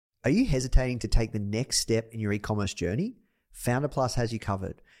Are you hesitating to take the next step in your e-commerce journey? Founder Plus has you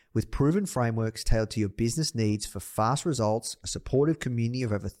covered. With proven frameworks tailored to your business needs for fast results, a supportive community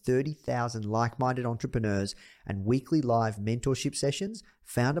of over 30,000 like-minded entrepreneurs, and weekly live mentorship sessions,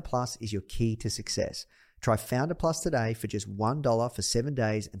 Founder Plus is your key to success. Try Founder Plus today for just $1 for 7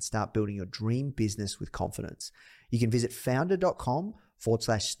 days and start building your dream business with confidence. You can visit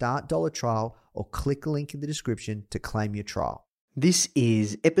founder.com/start $1 or click the link in the description to claim your trial. This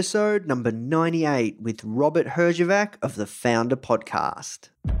is episode number 98 with Robert Herjavec of the Founder Podcast.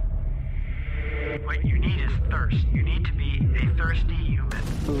 What you need is thirst. You need to be a thirsty human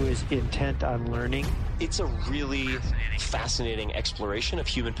who is intent on learning. It's a really fascinating exploration of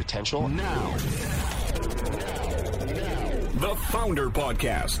human potential. Now. The Founder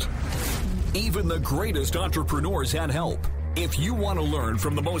Podcast. Even the greatest entrepreneurs had help. If you want to learn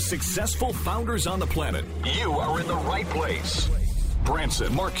from the most successful founders on the planet, you are in the right place.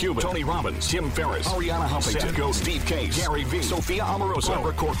 Branson, Mark Cuban, Tony Robbins, Tim Ferriss, Arianna Huffington, Seth Godin, Steve Case, Gary Vee, Sophia Amoruso,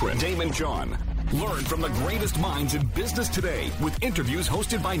 Barbara Corcoran, Damon John. Learn from the greatest minds in business today with interviews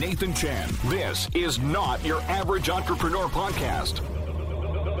hosted by Nathan Chan. This is not your average entrepreneur podcast.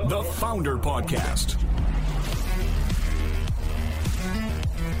 The Founder Podcast.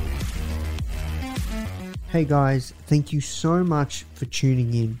 Hey guys, thank you so much for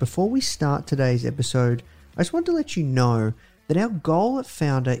tuning in. Before we start today's episode, I just want to let you know that our goal at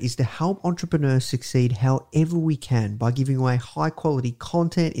Founder is to help entrepreneurs succeed however we can by giving away high quality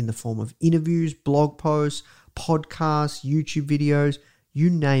content in the form of interviews, blog posts, podcasts, YouTube videos, you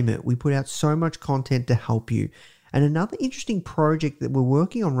name it. We put out so much content to help you. And another interesting project that we're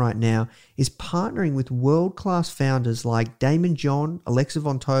working on right now is partnering with world-class founders like Damon John, Alexa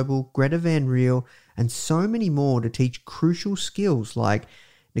Von Tobel, Greta Van Riel, and so many more to teach crucial skills like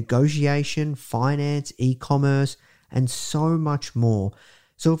negotiation, finance, e-commerce, and so much more.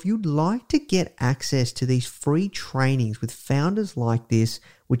 So if you'd like to get access to these free trainings with founders like this,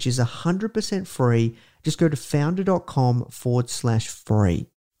 which is 100% free, just go to founder.com/free.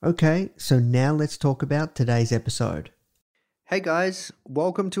 Okay, so now let's talk about today's episode. Hey guys,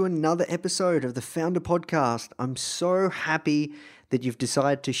 welcome to another episode of the Founder Podcast. I'm so happy that you've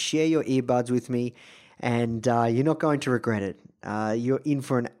decided to share your earbuds with me, and you're not going to regret it. You're in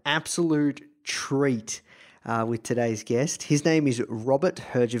for an absolute treat with today's guest. His name is Robert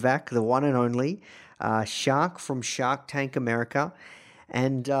Herjavec, the one and only Shark from Shark Tank America.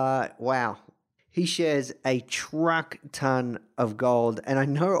 And wow, he shares a truck ton of gold. And I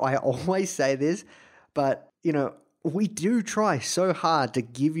know I always say this, but you know, we do try so hard to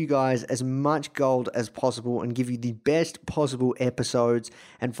give you guys as much gold as possible and give you the best possible episodes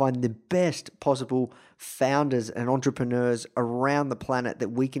and find the best possible founders and entrepreneurs around the planet that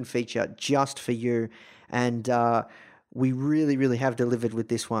we can feature just for you. And we really, really have delivered with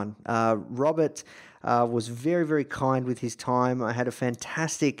this one. Robert was very, very kind with his time. I had a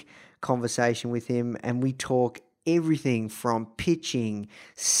fantastic conversation with him, and we talk everything from pitching,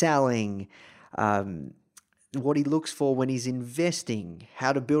 selling, what he looks for when he's investing,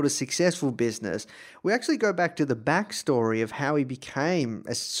 how to build a successful business. We actually go back to the backstory of how he became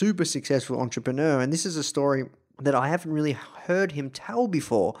a super successful entrepreneur, and this is a story that I haven't really heard him tell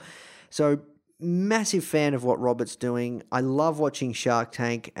before. So massive fan of what Robert's doing. I love watching Shark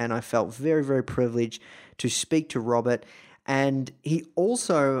Tank, and I felt very, very privileged to speak to Robert. And he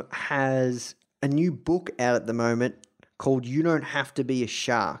also has a new book out at the moment called You Don't Have to Be a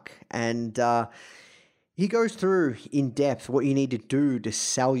Shark. And he goes through in depth what you need to do to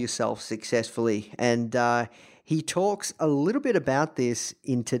sell yourself successfully. And he talks a little bit about this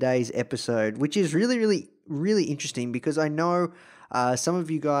in today's episode, which is really, really, really interesting because I know some of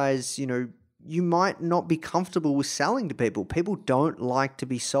you guys, you know, you might not be comfortable with selling to people. People don't like to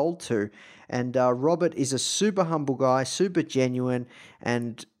be sold to. And Robert is a super humble guy, super genuine,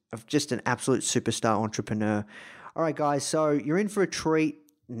 and just an absolute superstar entrepreneur. All right, guys, so you're in for a treat.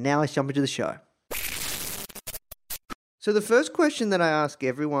 Now let's jump into the show. So the first question that I ask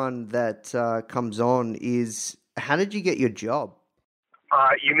everyone that comes on is, how did you get your job?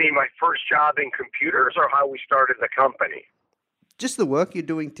 You mean my first job in computers or how we started the company? Just the work you're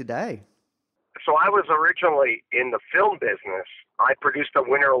doing today. So I was originally in the film business. I produced the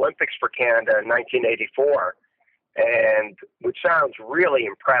Winter Olympics for Canada in 1984, and which sounds really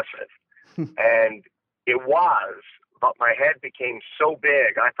impressive. And it was, but my head became so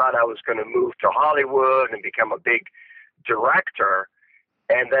big, I thought I was going to move to Hollywood and become a big director,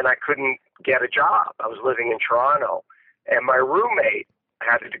 and then I couldn't get a job. I was living in Toronto, and my roommate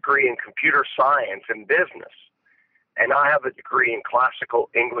had a degree in computer science and business, and I have a degree in classical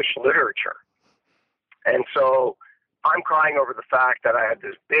English literature. And so I'm crying over the fact that I had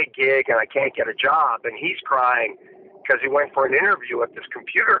this big gig and I can't get a job, and he's crying because he went for an interview at this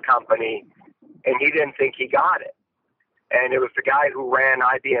computer company and he didn't think he got it. And it was the guy who ran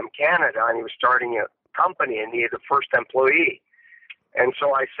IBM Canada, and he was starting a company and needed the first employee. And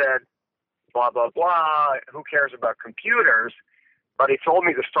so I said, blah, blah, blah, who cares about computers? But he told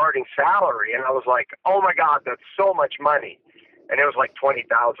me the starting salary, and I was like, oh my God, that's so much money. And it was like $20,000.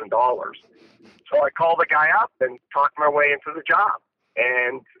 So I called the guy up and talked my way into the job.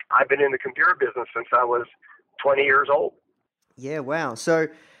 And I've been in the computer business since I was 20 years old. Yeah, wow. So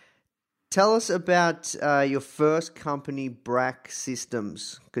tell us about your first company, BRAC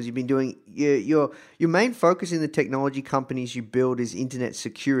Systems, because you've been doing your main focus in the technology companies you build is internet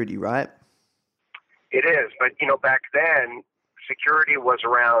security, right? It is, but back then security was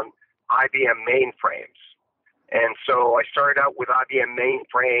around IBM mainframes, and so I started out with IBM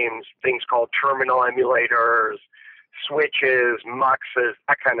mainframes, things called terminal emulators, switches, muxes,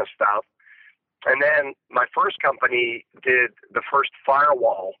 that kind of stuff. And then my first company did the first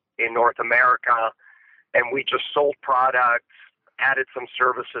firewall in North America, and we just sold products, added some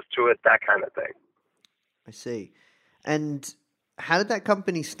services to it, that kind of thing. I see. And how did that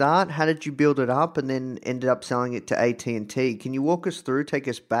company start? How did you build it up and then ended up selling it to AT&T? Can you walk us through, take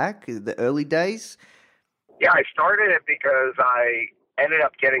us back, the early days? Yeah, I started it because I ended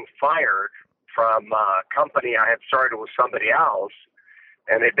up getting fired from a company I had started with somebody else,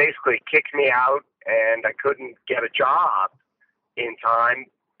 and they basically kicked me out, and I couldn't get a job in time,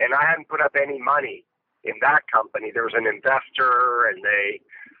 and I hadn't put up any money in that company. There was an investor, and they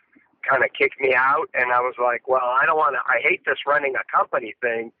kind of kicked me out, and I was like, well, I hate this running a company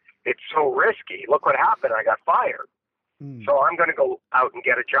thing. It's so risky. Look what happened. I got fired. So I'm going to go out and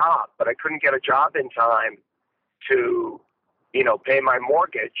get a job. But I couldn't get a job in time to, pay my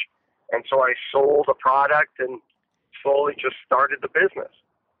mortgage. And so I sold a product and slowly just started the business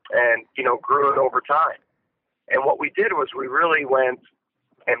and, grew it over time. And what we did was we really went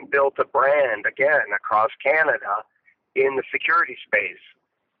and built a brand, again, across Canada in the security space.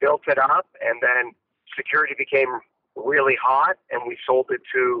 Built it up, and then security became really hot, and we sold it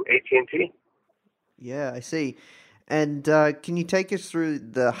to AT&T. Yeah, I see. And can you take us through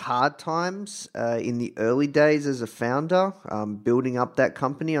the hard times in the early days as a founder, building up that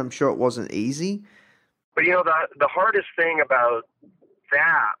company? I'm sure it wasn't easy. But, the hardest thing about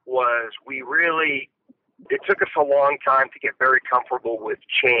that was it took us a long time to get very comfortable with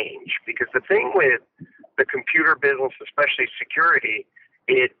change, because the thing with the computer business, especially security,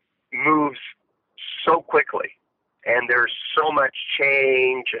 it moves so quickly, and there's so much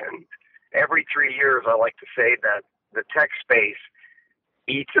change, and every 3 years I like to say that the tech space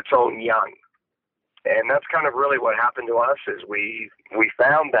eats its own young. And that's kind of really what happened to us is we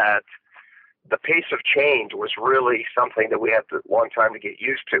found that the pace of change was really something that we had a long time to get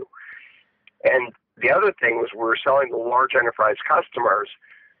used to. And the other thing was we were selling to large enterprise customers,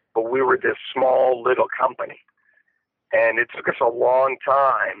 but we were this small little company. And it took us a long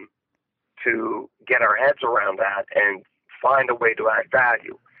time to get our heads around that and find a way to add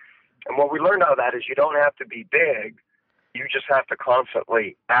value. And what we learned out of that is you don't have to be big. You just have to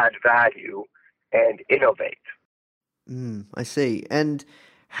constantly add value and innovate. I see. And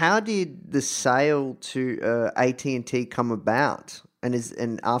how did the sale to AT&T come about?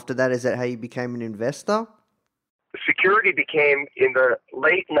 And after that, is that how you became an investor? Security became, in the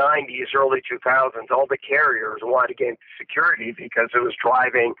late 90s, early 2000s, all the carriers wanted to get into security because it was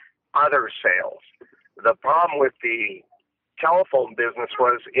driving other sales. The problem with the telephone business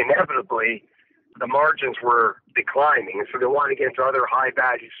was inevitably the margins were declining, so they wanted to get into other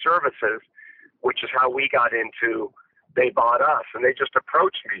high-value services, which is how we got into They Bought Us, and they just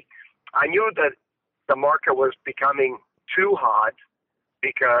approached me. I knew that the market was becoming too hot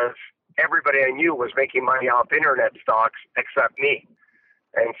because everybody I knew was making money off internet stocks except me.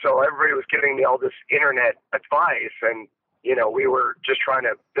 And so everybody was giving me all this internet advice, and, we were just trying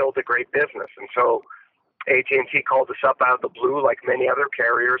to build a great business. And so AT&T called us up out of the blue like many other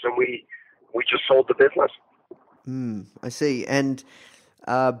carriers, and we just sold the business. I see. And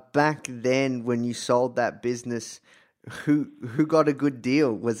back then when you sold that business, who got a good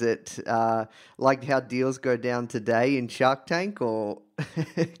deal? Was it like how deals go down today in Shark Tank, or?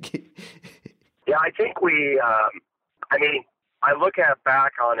 Yeah, I think I look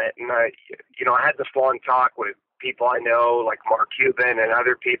back on it, and I had this long talk with people I know, like Mark Cuban and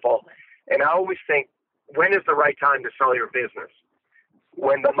other people, and I always think, when is the right time to sell your business?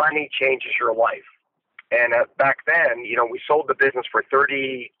 When the money changes your life. And back then, we sold the business for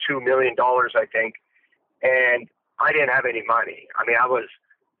 $32 million, I think, and I didn't have any money. I was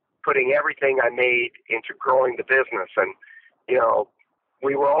putting everything I made into growing the business. And, you know,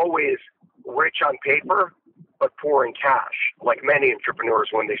 we were always rich on paper, but poor in cash, like many entrepreneurs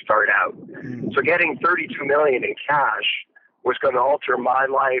when they start out. So getting $32 million in cash was going to alter my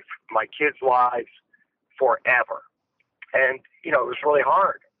life, my kids' lives forever. And, you know, it was really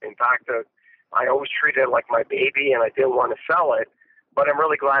hard. In fact, I always treated it like my baby, and I didn't want to sell it, but I'm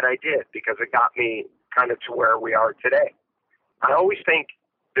really glad I did because it got me kind of to where we are today. I always think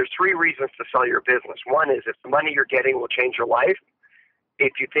there's three reasons to sell your business. One is if the money you're getting will change your life,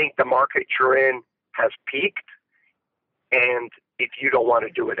 if you think the market you're in has peaked, and if you don't want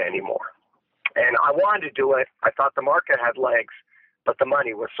to do it anymore. And I wanted to do it. I thought the market had legs, but the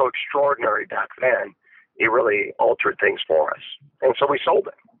money was so extraordinary back then, it really altered things for us. And so we sold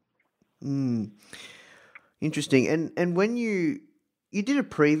it. Interesting. And when you did a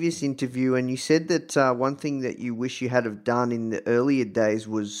previous interview and you said that one thing that you wish you had have done in the earlier days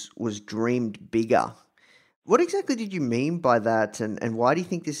was dreamed bigger. What exactly did you mean by that, and why do you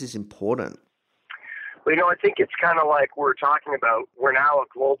think this is important? Well, you know, I think it's kind of like we're talking about, we're now a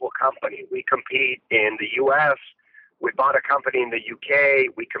global company. We compete in the U.S., we bought a company in the U.K.,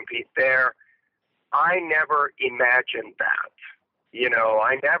 we compete there. I never imagined that. You know,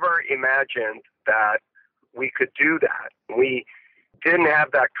 I never imagined that we could do that. We didn't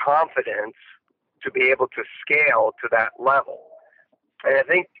have that confidence to be able to scale to that level. And I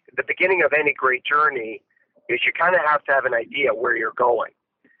think the beginning of any great journey is you kind of have to have an idea where you're going.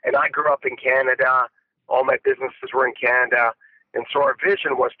 And I grew up in Canada. All my businesses were in Canada. And so our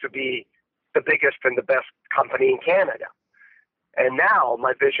vision was to be the biggest and the best company in Canada. And now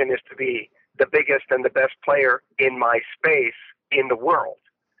my vision is to be the biggest and the best player in my space in the world.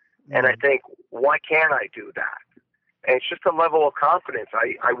 And I think, why can't I do that? And it's just a level of confidence.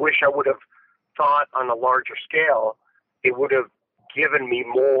 I wish I would have thought on a larger scale. It would have given me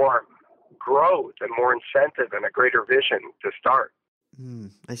more growth and more incentive and a greater vision to start.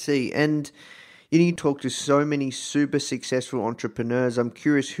 I see. And you talk to so many super successful entrepreneurs. I'm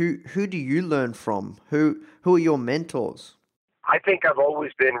curious, who do you learn from? Who are your mentors? I think I've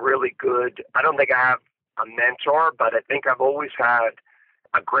always been really good. I don't think I have a mentor, but I think I've always had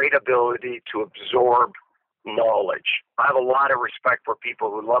a great ability to absorb knowledge. I have a lot of respect for people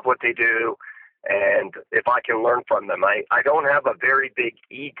who love what they do, and if I can learn from them. I don't have a very big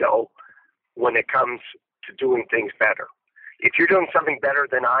ego when it comes to doing things better. If you're doing something better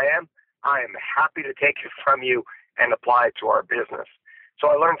than I am happy to take it from you and apply it to our business. So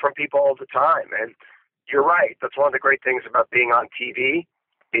I learn from people all the time. And you're right. That's one of the great things about being on TV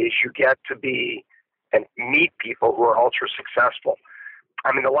is you get to be and meet people who are ultra successful.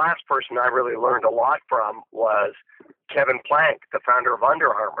 I mean, the last person I really learned a lot from was Kevin Plank, the founder of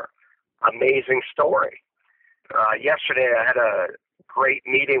Under Armour. Amazing story. Yesterday I had a great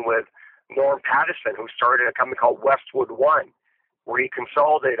meeting with Norm Pattison, who started a company called Westwood One, where he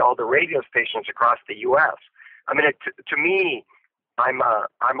consolidated all the radio stations across the U.S. I mean, to me,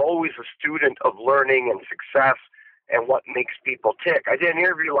 I'm always a student of learning and success and what makes people tick. I did an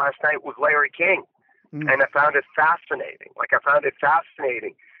interview last night with Larry King, and I found it fascinating.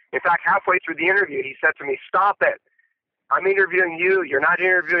 In fact, halfway through the interview, he said to me, "Stop it. I'm interviewing you. You're not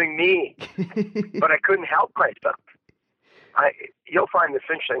interviewing me." But I couldn't help myself. You'll find this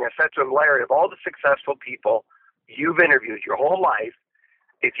interesting. I said to him, "Larry, of all the successful people you've interviewed your whole life,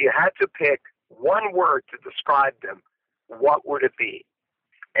 if you had to pick one word to describe them, what would it be?"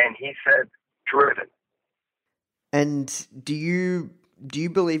 And he said, "Driven." And do you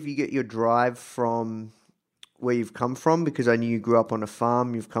believe you get your drive from where you've come from? Because I knew you grew up on a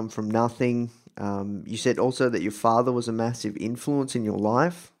farm, you've come from nothing. You said also that your father was a massive influence in your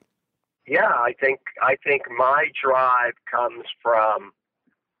life. Yeah, I think my drive comes from,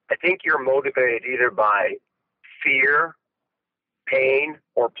 I think you're motivated either by fear, pain,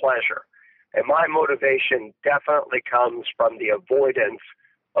 or pleasure. And my motivation definitely comes from the avoidance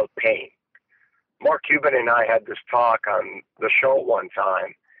of pain. Mark Cuban and I had this talk on the show one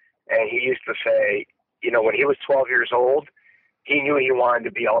time, and he used to say, you know, when he was 12 years old, he knew he wanted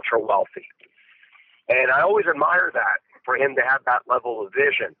to be ultra wealthy. And I always admire that, for him to have that level of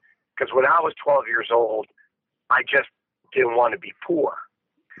vision. Because when I was 12 years old, I just didn't want to be poor.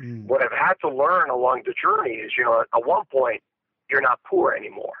 What I've had to learn along the journey is, you know, at one point, you're not poor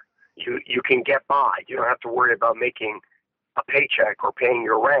anymore. You can get by. You don't have to worry about making a paycheck or paying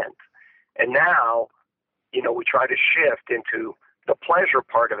your rent. And now, you know, we try to shift into the pleasure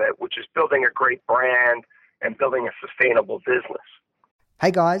part of it, which is building a great brand and building a sustainable business. Hey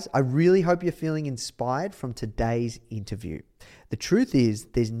guys, I really hope you're feeling inspired from today's interview. The truth is,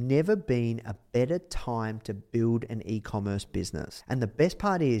 there's never been a better time to build an e-commerce business. And the best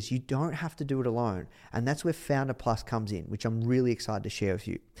part is you don't have to do it alone. And that's where Founder Plus comes in, which I'm really excited to share with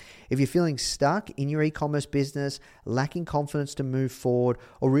you. If you're feeling stuck in your e-commerce business, lacking confidence to move forward,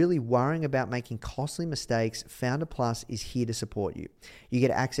 or really worrying about making costly mistakes, Founder Plus is here to support you. You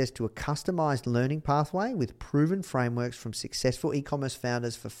get access to a customized learning pathway with proven frameworks from successful e-commerce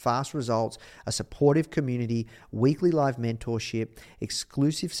founders for fast results, a supportive community, weekly live mentorship,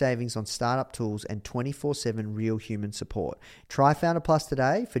 exclusive savings on startup tools, and 24/7 real human support. Try Founder Plus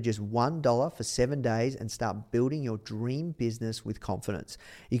today for just $1 for 7 days and start building your dream business with confidence.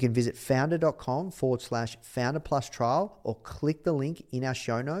 You can visit founder.com/Founder Plus trial or click the link in our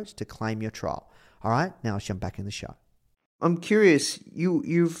show notes to claim your trial. All right, now let's jump back in the show. I'm curious,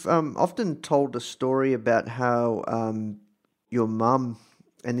 you've often told a story about how your mum,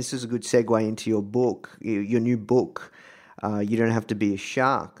 and this is a good segue into your book, your new book, You Don't Have to Be a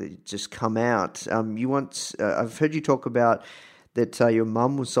Shark, that just come out. I've heard you talk about that your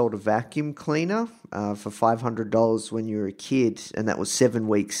mum was sold a vacuum cleaner for $500 when you were a kid, and that was 7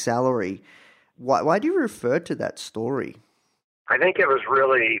 weeks' salary. Why do you refer to that story? I think it was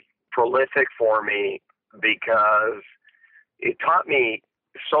really prolific for me because it taught me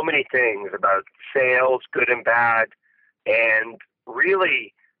so many things about sales, good and bad, and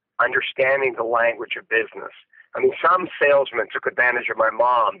really understanding the language of business. I mean, some salesmen took advantage of my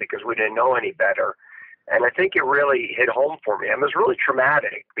mom because we didn't know any better. And I think it really hit home for me. And it was really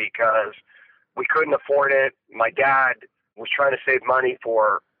traumatic because we couldn't afford it. My dad was trying to save money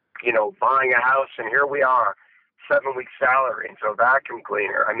for, buying a house. And here we are, 7 weeks salary. And so vacuum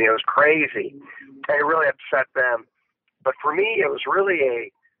cleaner. I mean, it was crazy. And it really upset them. But for me, it was really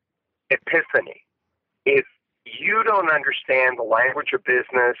a epiphany. If you don't understand the language of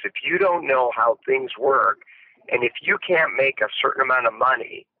business, if you don't know how things work, and if you can't make a certain amount of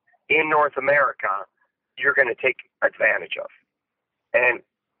money in North America, you're going to take advantage of. And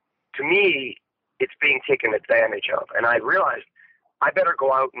to me, it's being taken advantage of. And I realized I better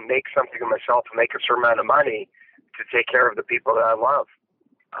go out and make something of myself and make a certain amount of money to take care of the people that I love.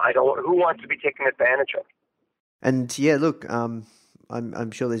 Who wants to be taken advantage of? And yeah, look, I'm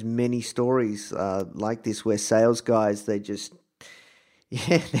sure there's many stories like this where sales guys, they're just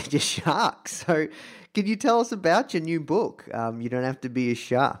sharks. So can you tell us about your new book, You Don't Have to Be a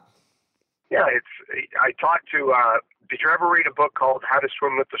Shark? Yeah, I talked to, did you ever read a book called How to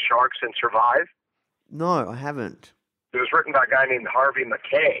Swim with the Sharks and Survive? No, I haven't. It was written by a guy named Harvey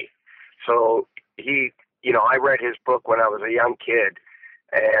Mackay. So I read his book when I was a young kid,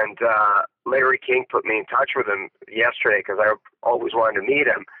 and Larry King put me in touch with him yesterday because I always wanted to meet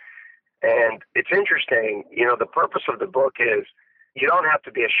him. And it's interesting, the purpose of the book is you don't have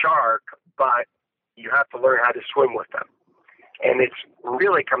to be a shark, but you have to learn how to swim with them. And it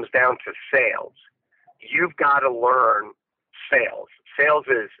really comes down to sales. You've got to learn sales. Sales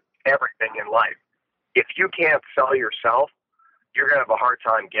is everything in life. If you can't sell yourself, you're going to have a hard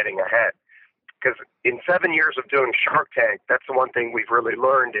time getting ahead. Because in 7 years of doing Shark Tank, that's the one thing we've really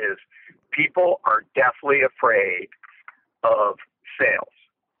learned is people are deathly afraid of sales.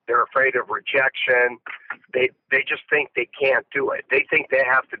 They're afraid of rejection. They just think they can't do it. They think they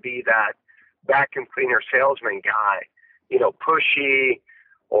have to be that vacuum cleaner salesman guy, pushy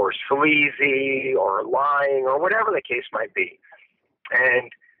or sleazy or lying or whatever the case might be.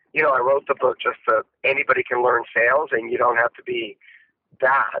 And, I wrote the book just so anybody can learn sales, and you don't have to be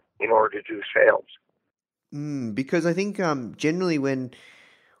that in order to do sales. Because I think generally when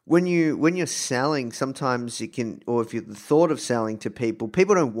you're selling, sometimes it can, or if you're the thought of selling to people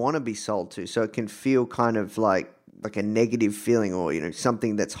don't want to be sold to, so it can feel kind of like a negative feeling, or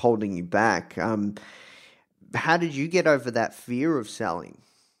something that's holding you back. How did you get over that fear of selling?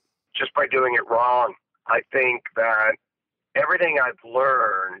 Just by doing it wrong. I think that everything I've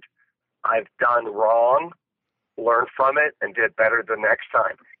learned, I've done wrong, learned from it, and did better the next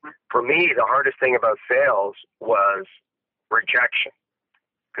time. For me, the hardest thing about sales was rejection.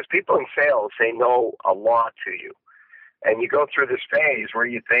 Because people in sales say no a lot to you. And you go through this phase where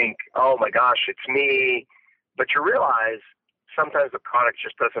you think, oh my gosh, it's me. But you realize sometimes the product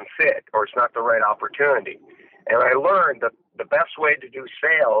just doesn't fit, or it's not the right opportunity. And I learned that the best way to do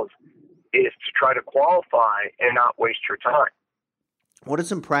sales is to try to qualify and not waste your time. What are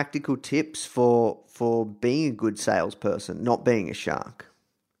some practical tips for being a good salesperson, not being a shark?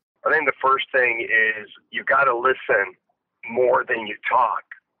 I think the first thing is you've got to listen more than you talk.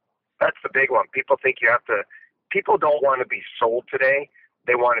 That's the big one. People don't want to be sold today.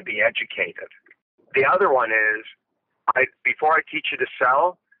 They want to be educated. The other one is, before I teach you to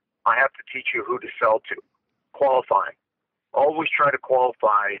sell, I have to teach you who to sell to. Qualifying. always try to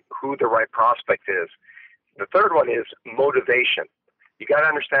qualify who the right prospect is. The third one is motivation. You got to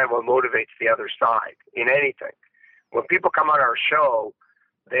understand what motivates the other side in anything. When people come on our show,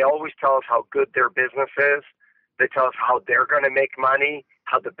 they always tell us how good their business is. They tell us how they're going to make money,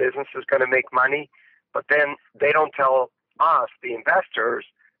 how the business is going to make money, but then they don't tell us, the investors,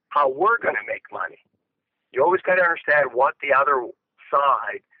 how we're going to make money. You always got to understand what the other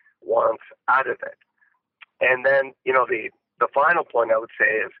side wants out of it. And then, the final point I would say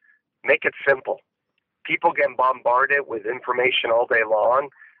is make it simple. People get bombarded with information all day long.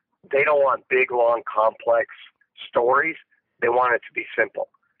 They don't want big, long, complex stories. They want it to be simple.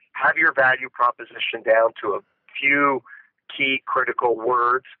 Have your value proposition down to a few key critical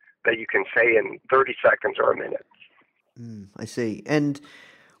words that you can say in 30 seconds or a minute. I see. And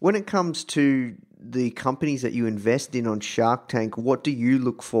when it comes to the companies that you invest in on Shark Tank, what do you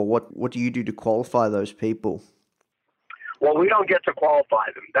look for? What do you do to qualify those people? Well, we don't get to qualify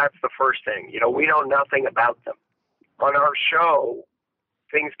them. That's the first thing. We know nothing about them. On our show,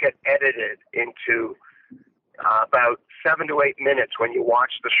 things get edited into about 7 to 8 minutes when you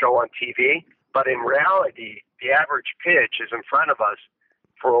watch the show on TV. But in reality, the average pitch is in front of us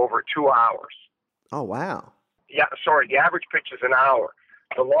for over 2 hours. Oh, wow. Yeah, sorry, the average pitch is an hour.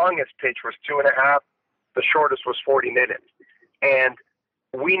 The longest pitch was 2.5. The shortest was 40 minutes. And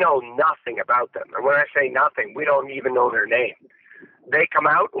we know nothing about them. And when I say nothing, we don't even know their name. They come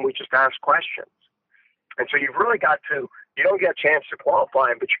out and we just ask questions. And so you've really you don't get a chance to qualify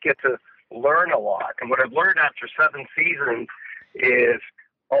them, but you get to learn a lot. And what I've learned after 7 seasons is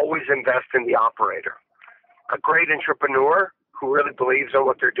always invest in the operator. A great entrepreneur who really believes in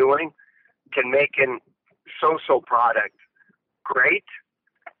what they're doing can make an so-so product great,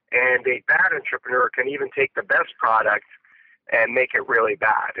 and a bad entrepreneur can even take the best product and make it really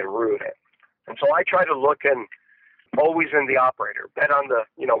bad and ruin it. And so I try to look always in the operator. Bet on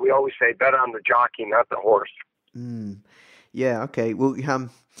we always say bet on the jockey, not the horse. Yeah, okay. Well,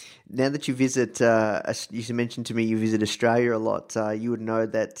 now that you visit, you mentioned to me you visit Australia a lot, you would know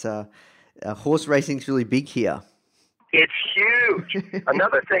that horse racing is really big here. It's huge.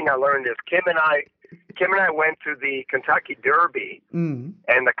 Another thing I learned is Kim and I went to the Kentucky Derby, and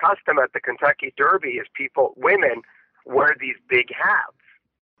the custom at the Kentucky Derby is women wear these big hats.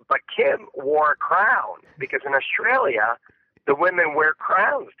 But Kim wore a crown because in Australia, the women wear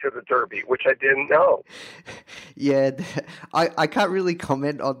crowns to the Derby, which I didn't know. Yeah, I can't really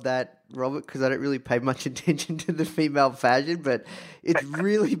comment on that, Robert, because I don't really pay much attention to the female fashion, but it's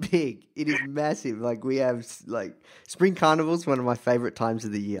really big. It is massive. Like we have Spring Carnival's one of my favorite times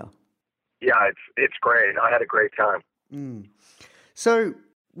of the year. Yeah, it's great. I had a great time. So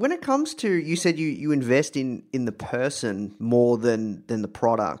when it comes to, you said you invest in the person more than the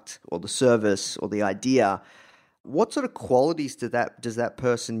product or the service or the idea. What sort of qualities does that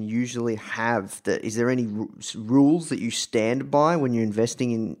person usually have? Is there any rules that you stand by when you're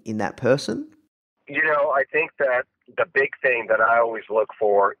investing in that person? I think that the big thing that I always look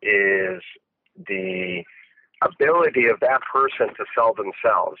for is the ability of that person to sell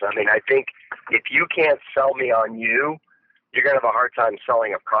themselves. I mean, I think if you can't sell me on you, you're going to have a hard time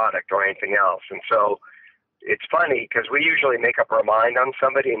selling a product or anything else. And so it's funny because we usually make up our mind on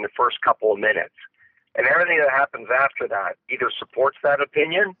somebody in the first couple of minutes. And everything that happens after that either supports that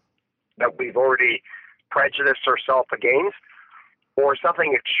opinion that we've already prejudiced ourselves against, or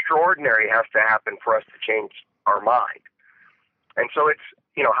something extraordinary has to happen for us to change our mind. And so it's,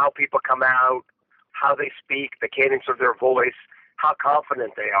 how people come out, how they speak, the cadence of their voice, how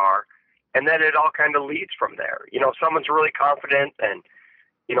confident they are. And then it all kind of leads from there. If someone's really confident and,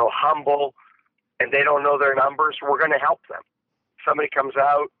 humble and they don't know their numbers, we're going to help them. Somebody comes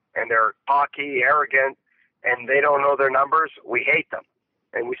out and they're cocky, arrogant, and they don't know their numbers, we hate them.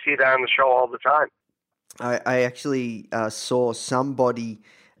 And we see that on the show all the time. I actually saw somebody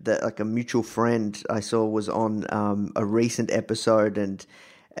that, like a mutual friend I saw, was on a recent episode, and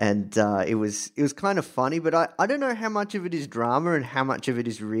it was kind of funny, but I don't know how much of it is drama and how much of it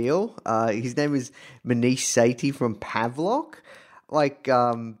is real. His name is Manish Sethi from Pavlok.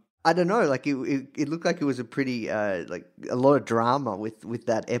 I don't know, it looked like it was a pretty a lot of drama with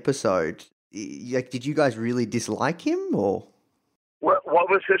that episode. Did you guys really dislike him, or? What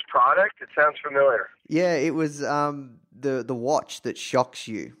was his product? It sounds familiar. Yeah, it was the watch that shocks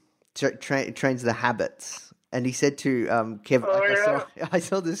you, trains the habits. And he said to Kevin, I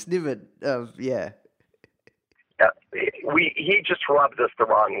saw the snippet of, yeah. He just rubbed us the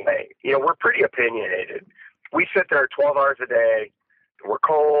wrong way. We're pretty opinionated. We sit there 12 hours a day. We're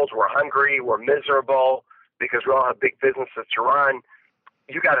cold, we're hungry, we're miserable because we all have big businesses to run.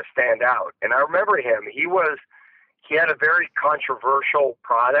 You got to stand out. And I remember him. He was he had a very controversial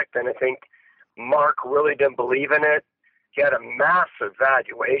product, and I think Mark really didn't believe in it. He had a massive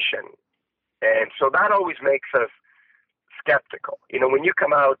valuation, and so that always makes us skeptical. When you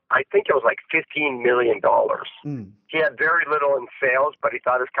come out, I think it was like $15 million. He had very little in sales, but he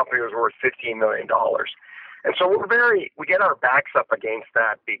thought his company was worth $15 million. And so we get our backs up against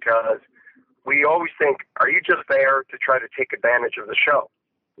that because we always think, are you just there to try to take advantage of the show?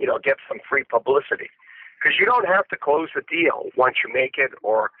 Get some free publicity. Because you don't have to close the deal once you make it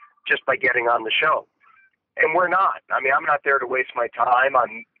or just by getting on the show. And we're not. I mean, I'm not there to waste my time.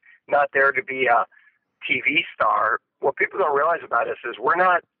 I'm not there to be a TV star. What people don't realize about us is we're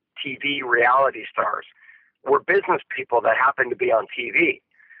not TV reality stars. We're business people that happen to be on TV.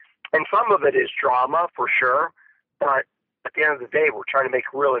 And some of it is drama, for sure. But at the end of the day, we're trying to make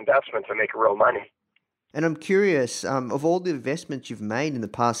real investments and make real money. And I'm curious, of all the investments you've made in the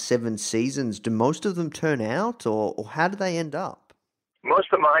past 7 seasons, do most of them turn out, or how do they end up?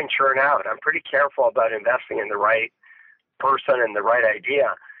 Most of mine turn out. I'm pretty careful about investing in the right person and the right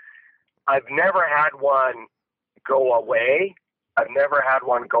idea. I've never had one go away. I've never had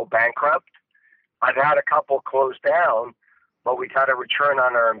one go bankrupt. I've had a couple close down, but we've had a return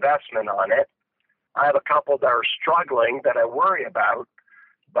on our investment on it. I have a couple that are struggling that I worry about.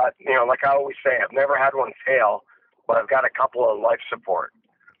 But, like I always say, I've never had one fail, but I've got a couple on life support.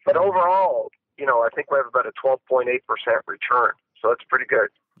 But overall, I think we have about a 12.8% return. So that's pretty good.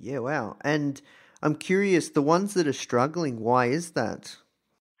 Yeah, wow. And I'm curious, the ones that are struggling, why is that?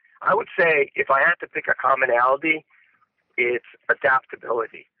 I would say if I had to pick a commonality, it's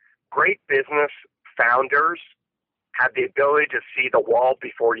adaptability. Great business founders have the ability to see the wall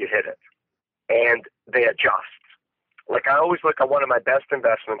before you hit it, and they adjust. Like I always look at one of my best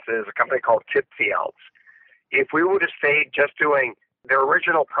investments is a company called Tipfields. If we would have stayed just doing their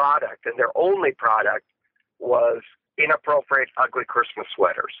original product and their only product was inappropriate, ugly Christmas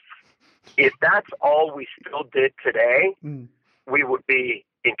sweaters, if that's all we still did today, we would be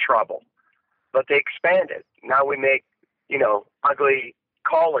in trouble. But they expanded. Now we make, ugly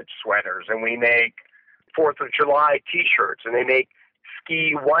college sweaters, and we make 4th of July T-shirts, and they make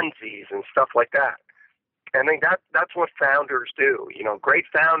ski onesies and stuff like that. And I think that's what founders do. Great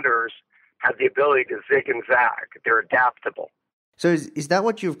founders have the ability to zig and zag. They're adaptable. So is that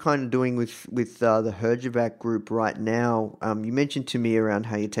what you're kind of doing with the Herjavec Group right now? You mentioned to me around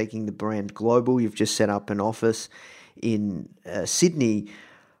how you're taking the brand global. You've just set up an office in Sydney.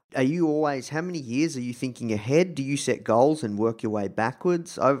 Are you always, how many years are you thinking ahead? Do you set goals and work your way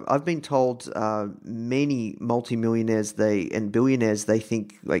backwards? I've been told many multimillionaires and billionaires, they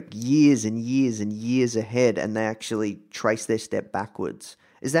think like years and years and years ahead, and they actually trace their step backwards.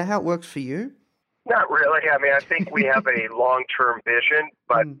 Is that how it works for you? Not really. I mean, I think we have a long-term vision,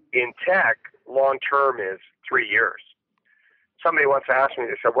 but in tech, long-term is 3 years. Somebody once asked me,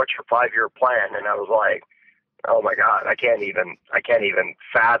 they said, what's your 5-year plan? And I was like, oh my God, I can't even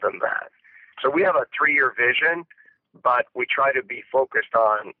fathom that. So we have a 3-year vision, but we try to be focused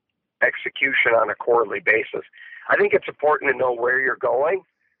on execution on a quarterly basis. I think it's important to know where you're going,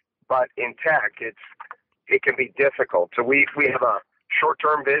 but in tech, it can be difficult. So we have a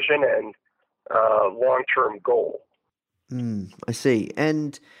short-term vision and long-term goal. I see.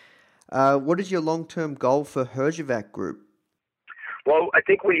 And what is your long-term goal for Herjavec Group? Well, I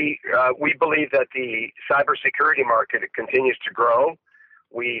think we believe that the cybersecurity market continues to grow.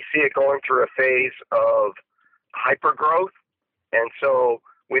 We see it going through a phase of hypergrowth, and so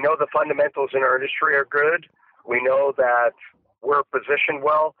we know the fundamentals in our industry are good. We know that we're positioned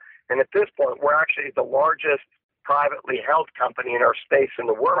well, and at this point, we're actually the largest privately held company in our space in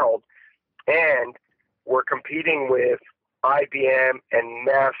the world, and we're competing with IBM and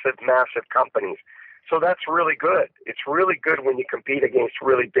massive companies. So that's really good. It's really good when you compete against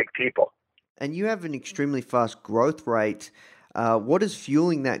really big people. And you have an extremely fast growth rate. What is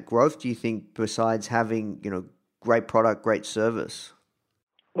fueling that growth, do you think, besides having, great product, great service?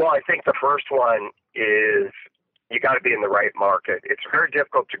 Well, I think the first one is you got to be in the right market. It's very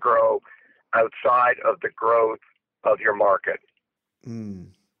difficult to grow outside of the growth of your market.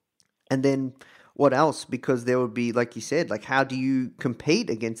 And then what else? Because there would be, like you said, like how do you compete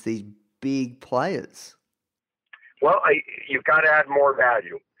against these big players? Well, you've got to add more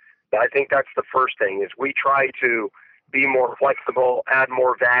value. I think that's the first thing, is we try to be more flexible, add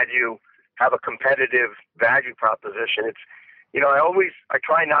more value, have a competitive value proposition. It's, I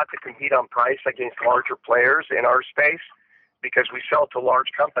try not to compete on price against larger players in our space because we sell to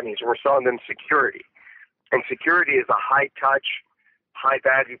large companies and we're selling them security. And security is a high-touch,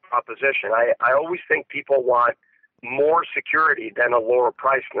 high-value proposition. I always think people want more security than a lower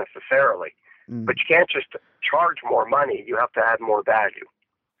price necessarily. But you can't just charge more money. You have to add more value.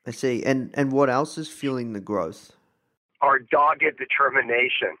 I see. And what else is fueling the growth? Our dogged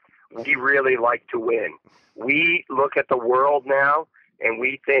determination. We really like to win. We look at the world now and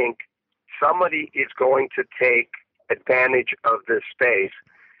we think somebody is going to take advantage of this space.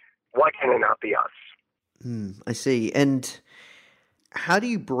 Why can it not be us? I see. And how do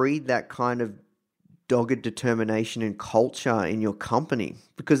you breed that kind of dogged determination and culture in your company?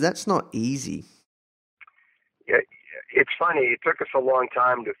 Because that's not easy. It's funny. It took us a long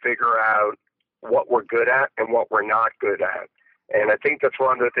time to figure out what we're good at and what we're not good at. And I think that's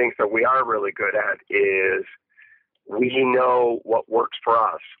one of the things that we are really good at is we know what works for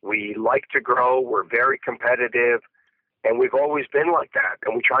us. We like to grow. We're very competitive, and we've always been like that.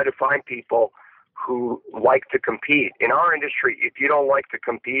 And we try to find people who like to compete. In our industry, if you don't like to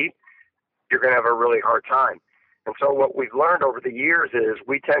compete, you're going to have a really hard time. And so what we've learned over the years is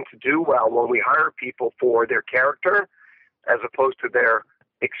we tend to do well when we hire people for their character as opposed to their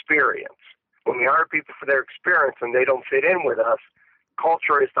experience. When we hire people for their experience and they don't fit in with us,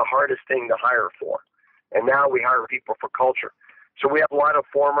 culture is the hardest thing to hire for. And now we hire people for culture. So we have a lot of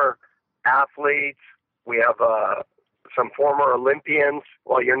former athletes. We have some former Olympians.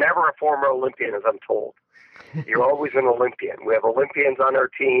 Well, you're never a former Olympian, as I'm told. You're always an Olympian. We have Olympians on our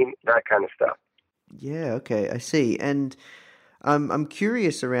team, that kind of stuff. Yeah, okay, I see. And I'm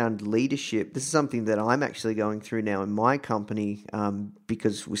curious around leadership. This is something that I'm actually going through now in my company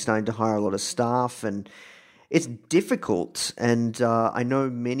because we're starting to hire a lot of staff, and it's difficult. And I know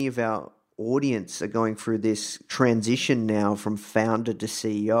many of our audience are going through this transition now from founder to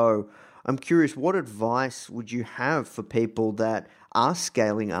CEO. I'm curious, what advice would you have for people that are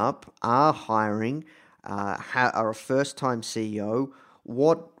scaling up, are hiring, are a first-time CEO?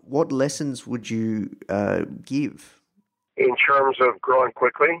 What lessons would you give? In terms of growing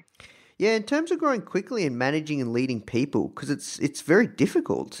quickly? Yeah, in terms of growing quickly and managing and leading people, because it's very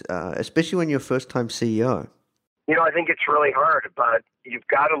difficult, especially when you're a first-time CEO. You know, I think it's really hard, but you've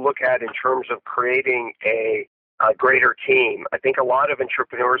got to look at in terms of creating a greater team. I think a lot of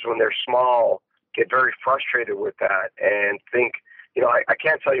entrepreneurs, when they're small, get very frustrated with that and think, you know, I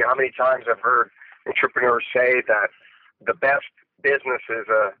can't tell you how many times I've heard entrepreneurs say that the best business is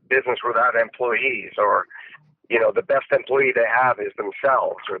a business without employees, or, you know, the best employee they have is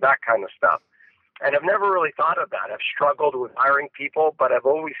themselves, or that kind of stuff. And I've never really thought of that. I've struggled with hiring people, but I've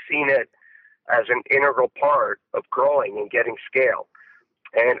always seen it as an integral part of growing and getting scale.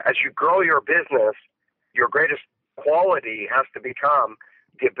 And as you grow your business, your greatest quality has to become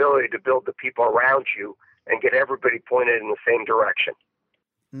the ability to build the people around you and get everybody pointed in the same direction.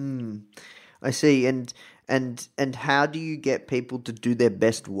 I see. And how do you get people to do their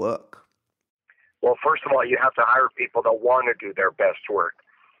best work? Well, first of all, you have to hire people that want to do their best work.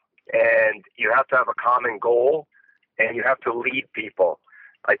 And you have to have a common goal, and you have to lead people.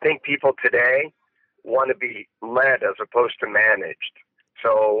 I think people today want to be led as opposed to managed.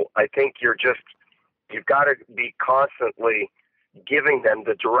 So I think you've got to be constantly giving them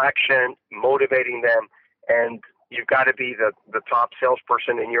the direction, motivating them, and you've got to be the top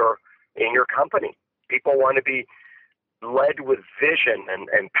salesperson in your company. People want to be led with vision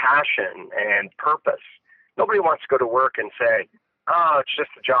and passion and purpose. Nobody wants to go to work and say, oh, it's just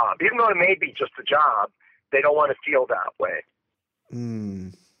a job. Even though it may be just a job, they don't want to feel that way.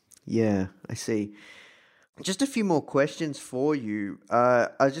 Yeah, I see. Just a few more questions for you. I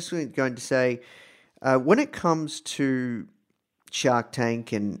was just going to say, when it comes to Shark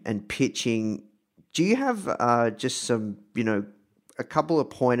Tank and pitching, do you have just some, a couple of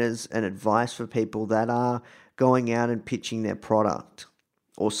pointers and advice for people that are going out and pitching their product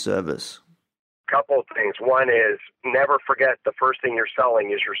or service? Couple of things. One is never forget the first thing you're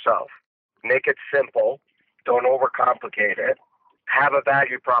selling is yourself. Make it simple. Don't overcomplicate it. Have a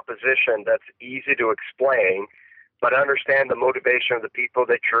value proposition that's easy to explain, but understand the motivation of the people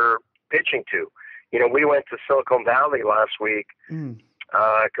that you're pitching to. We went to Silicon Valley last week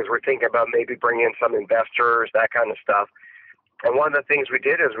because we're thinking about maybe bringing in some investors, that kind of stuff. And one of the things we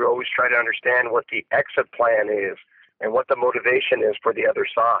did is we always try to understand what the exit plan is and what the motivation is for the other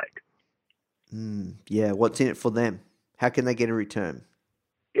side. Yeah, what's in it for them? How can they get a return?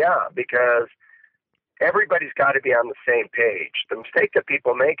 Yeah, because everybody's got to be on the same page. The mistake that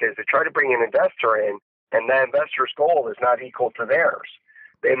people make is they try to bring an investor in, and that investor's goal is not equal to theirs.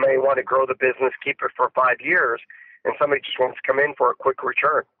 They may want to grow the business, keep it for 5 years, and somebody just wants to come in for a quick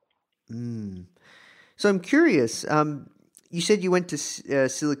return. So I'm curious. You said you went to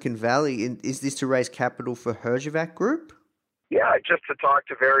Silicon Valley. Is this to raise capital for Herjavec Group? Yeah, just to talk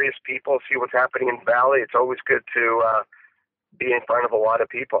to various people, see what's happening in the Valley. It's always good to be in front of a lot of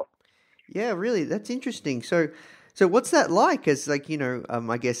people. Yeah, really, that's interesting. So what's that like as like,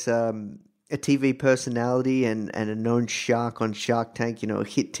 I guess a TV personality and a known shark on Shark Tank, a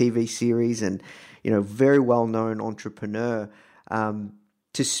hit TV series and, very well-known entrepreneur,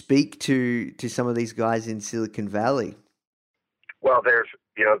 to speak to some of these guys in Silicon Valley? Well, there's,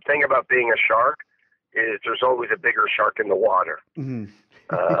 the thing about being a shark is there's always a bigger shark in the water. Mm-hmm.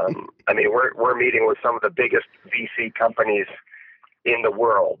 I mean, we're meeting with some of the biggest VC companies in the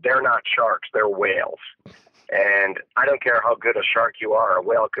world. They're not sharks, they're whales. And I don't care how good a shark you are, a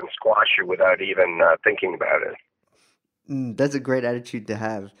whale can squash you without even thinking about it. That's a great attitude to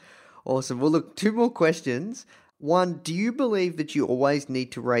have. Awesome. Well, look, 2 more questions. One, do you believe that you always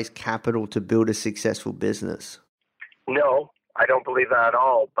need to raise capital to build a successful business? No, I don't believe that at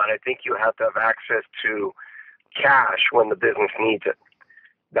all, but I think you have to have access to cash when the business needs it.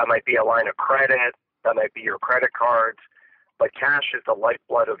 That might be a line of credit, that might be your credit cards, but cash is the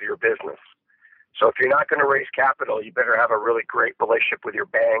lifeblood of your business. So if you're not going to raise capital, you better have a really great relationship with your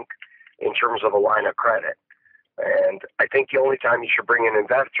bank in terms of a line of credit. And I think the only time you should bring an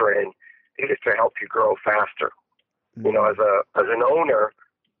investor in is to help you grow faster. As an owner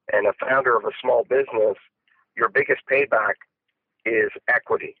and a founder of a small business, your biggest payback is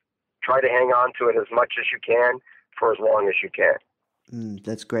equity. Try to hang on to it as much as you can for as long as you can.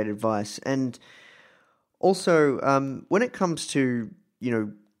 That's great advice. And also, when it comes to,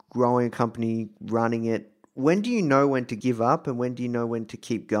 growing a company, running it, when do you know when to give up and when do you know when to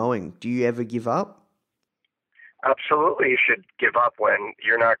keep going? Do you ever give up? Absolutely, you should give up when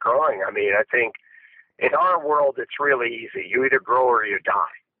you're not growing. I mean, I think in our world, it's really easy. You either grow or you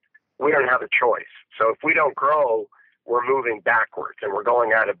die. We don't have a choice. So if we don't grow, we're moving backwards and we're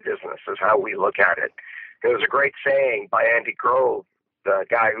going out of business is how we look at it. There was a great saying by Andy Grove, the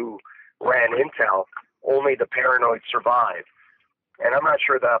guy who ran Intel, only the paranoid survive. And I'm not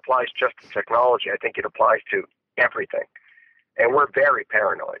sure that applies just to technology. I think it applies to everything. And we're very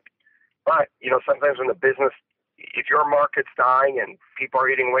paranoid. But, sometimes when the business, if your market's dying and people are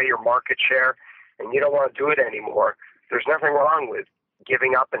eating away your market share and you don't want to do it anymore, there's nothing wrong with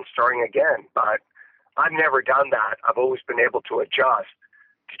giving up and starting again. But I've never done that. I've always been able to adjust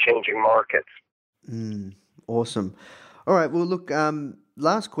to changing markets. Awesome. All right. Well, look,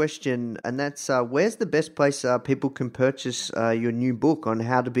 last question, and that's where's the best place people can purchase your new book on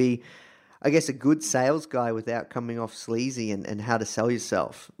how to be, I guess, a good sales guy without coming off sleazy and how to sell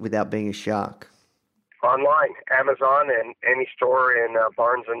yourself without being a shark? Online, Amazon, and any store in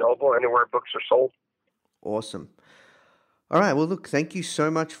Barnes & Noble, anywhere books are sold. Awesome. All right. Well, look, thank you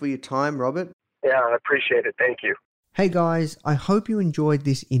so much for your time, Robert. Yeah, I appreciate it. Thank you. Hey, guys, I hope you enjoyed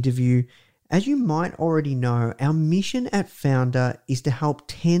this interview. As you might already know, our mission at Foundr is to help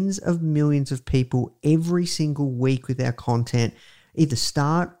tens of millions of people every single week with our content, either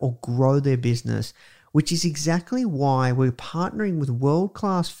start or grow their business, which is exactly why we're partnering with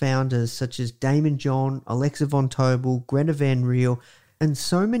world-class founders such as Damon John, Alexa Von Tobel, Greta Van Riel, and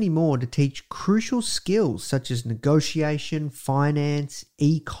so many more to teach crucial skills such as negotiation, finance,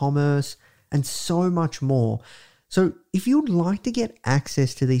 e-commerce, and so much more. So if you'd like to get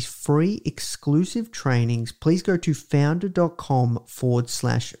access to these free exclusive trainings, please go to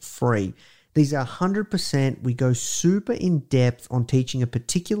foundr.com/free. These are 100%. We go super in depth on teaching a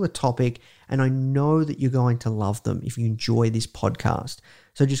particular topic, and I know that you're going to love them if you enjoy this podcast.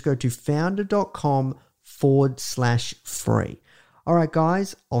 So just go to foundr.com/free. All right,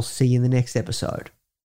 guys, I'll see you in the next episode.